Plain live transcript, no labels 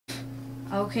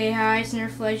Okay, hi, it's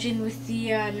NERF Legend with the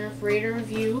NERF Raider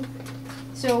review.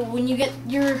 So when you get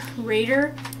your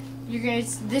Raider,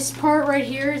 this part right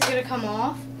here is gonna come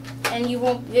off, and it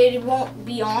won't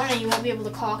be on, and you won't be able to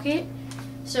cock it.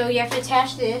 So you have to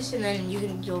attach this, and then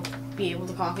you'll be able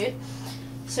to cock it.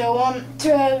 So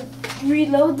to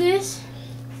reload this,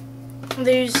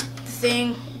 there's the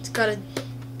thing. It's got a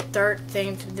dart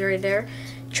thing right there.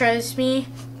 Trust me,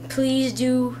 please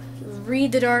do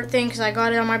read the dart thing, because I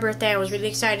got it on my birthday. I was really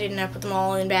excited, and I put them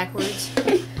all in backwards.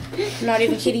 I'm not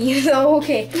even kidding you though.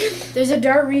 Okay, there's a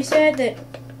dart reset that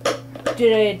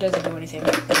it doesn't do anything.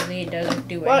 It doesn't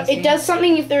do anything. Well, it does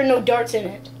something if there are no darts in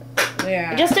it.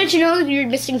 Yeah. Just let you know you're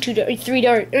missing two darts.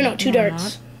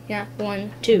 Not. Yeah,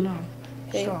 1, 2. No.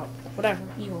 Okay. Stop. Whatever.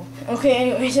 Evil. Okay.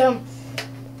 Anyways,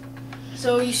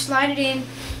 so you slide it in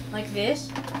like this,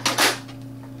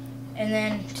 and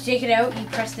then to take it out, you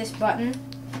press this button,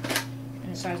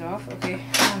 and it slides off. Okay.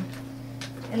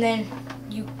 And then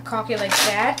you cock it like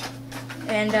that,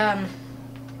 and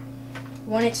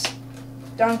when it's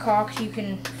uncocked, you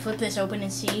can flip this open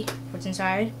and see what's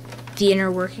inside, the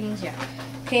inner workings. Yeah.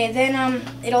 Okay. Then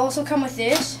it'll also come with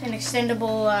this, an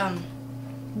extendable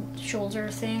shoulder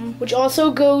thing, Which also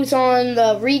goes on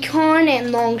the Recon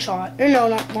and Long Shot. Or no,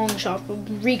 not Long Shot, but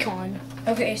Recon.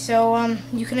 Okay, so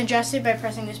you can adjust it by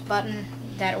pressing this button,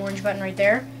 that orange button right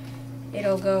there.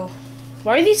 It'll go.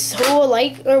 Why are these so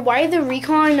alike? Or why are the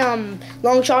Recon,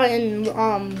 Long Shot, and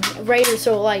Raider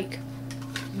so alike?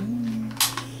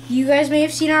 You guys may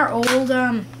have seen our old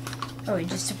oh, you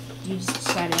just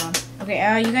slide it on.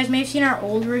 Okay, you guys may have seen our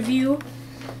old review.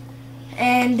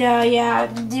 And yeah,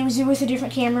 it was with a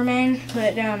different cameraman,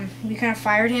 but we kind of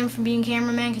fired him from being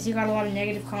cameraman because he got a lot of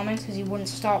negative comments because he wouldn't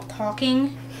stop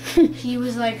talking. He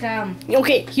was like,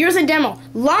 Okay, here's a demo.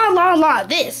 La la la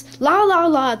this, la la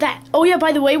la that. Oh yeah,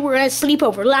 by the way, we're at a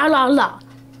sleepover. La la la.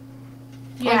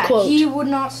 yeah, Unquote. he would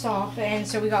not stop, and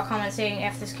so we got comments saying,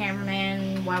 F this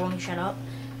cameraman, why won't he shut up?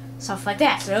 Stuff like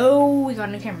that. So we got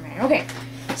a new cameraman. Okay,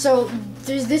 so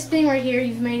there's this thing right here.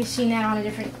 You may have seen that on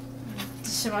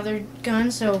some other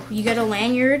guns. So you get a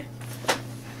lanyard,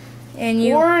 and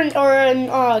you or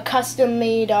a custom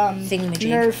made thingamajig.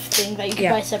 NERF thing that you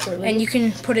can buy separately. and you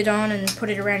can put it on and put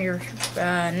it around your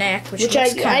neck, which looks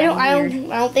I weird.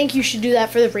 don't think you should do that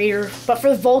for the Raider, but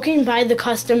for the Vulcan, buy the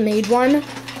custom made one.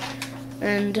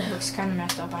 And It looks kind of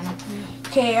messed up, I know.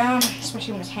 Okay,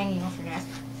 especially when it's hanging off your neck.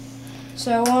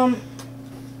 So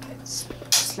let's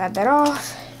slide that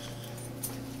off.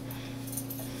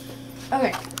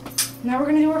 Okay. Now we're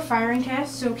going to do our firing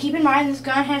test. So keep in mind this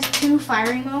gun has 2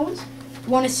 firing modes.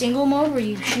 One is single mode where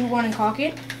you shoot one and cock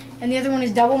it. And the other one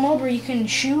is double mode where you can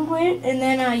shoot it and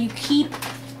then you keep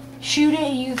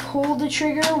shooting. You hold the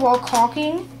trigger while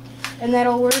cocking, and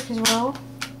that'll work as well.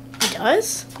 it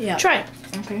does? Yeah. Try it.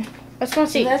 Okay. Let's go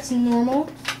see. So that's normal.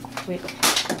 Wait.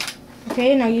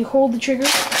 Okay, now you hold the trigger.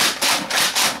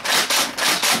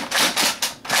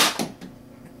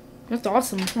 That's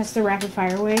awesome. That's the rapid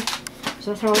fire way.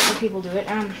 So that's how other people do it.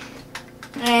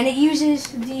 And it uses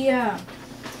the I'm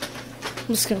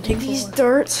just gonna take these these.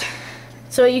 darts.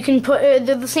 So you can put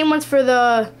they're the same ones for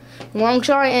the Long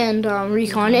Shot and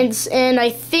Recon, and I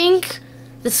think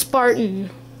the Spartan.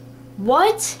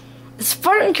 What? The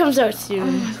Spartan comes out Oh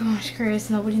soon. my gosh, Chris!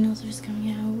 Nobody knows what's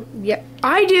coming out. Yeah,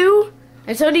 I do,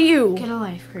 and so do you. Get a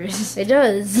life, Chris. It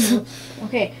does.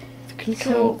 Okay.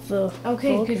 Control the.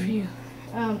 Okay, Vulcan. good for you.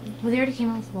 Well, they already came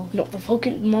out with the Vulcan. No, the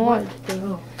Vulcan mod thing.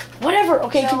 Oh. Whatever.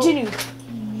 Okay, So- continue.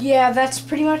 Yeah, that's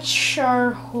pretty much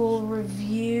our whole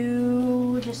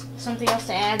review. Just something else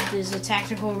to add. There's a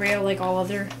tactical rail like all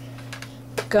other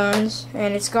guns,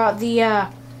 and it's got the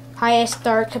highest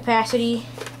dart capacity,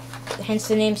 hence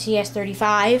the name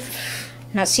cs-35,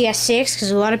 not cs-6, because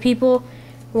a lot of people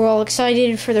were all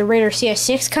excited for the Raider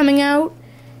cs-6 coming out,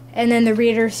 and then the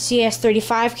Raider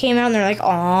cs-35 came out, and they're like,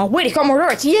 "Aw, wait, it got more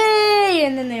darts, yay!"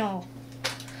 And then they all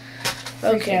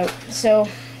freaked out. So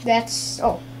that's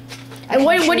And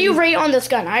what do you rate on this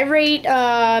gun? I rate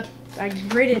I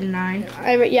rated a 9.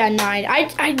 I rate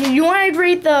 9. You want to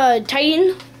rate the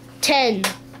Titan 10?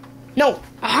 No,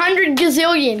 100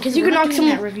 gazillion, because you We're can not knock doing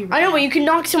someone. that review I know, right but you can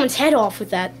knock someone's head off with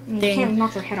that You thing. can't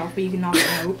knock their head off, but you can knock it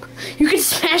out. You can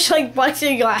smash like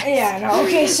plexiglass. Yeah, no.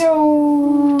 Okay,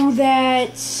 so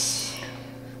that's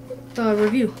the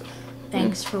review.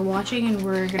 Thanks for watching, and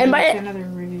we're gonna make another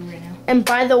review right now. And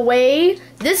by the way,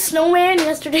 this snowman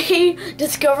yesterday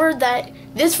discovered that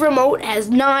this remote has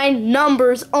 9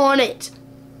 numbers on it.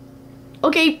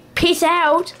 Okay, peace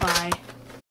out. Bye.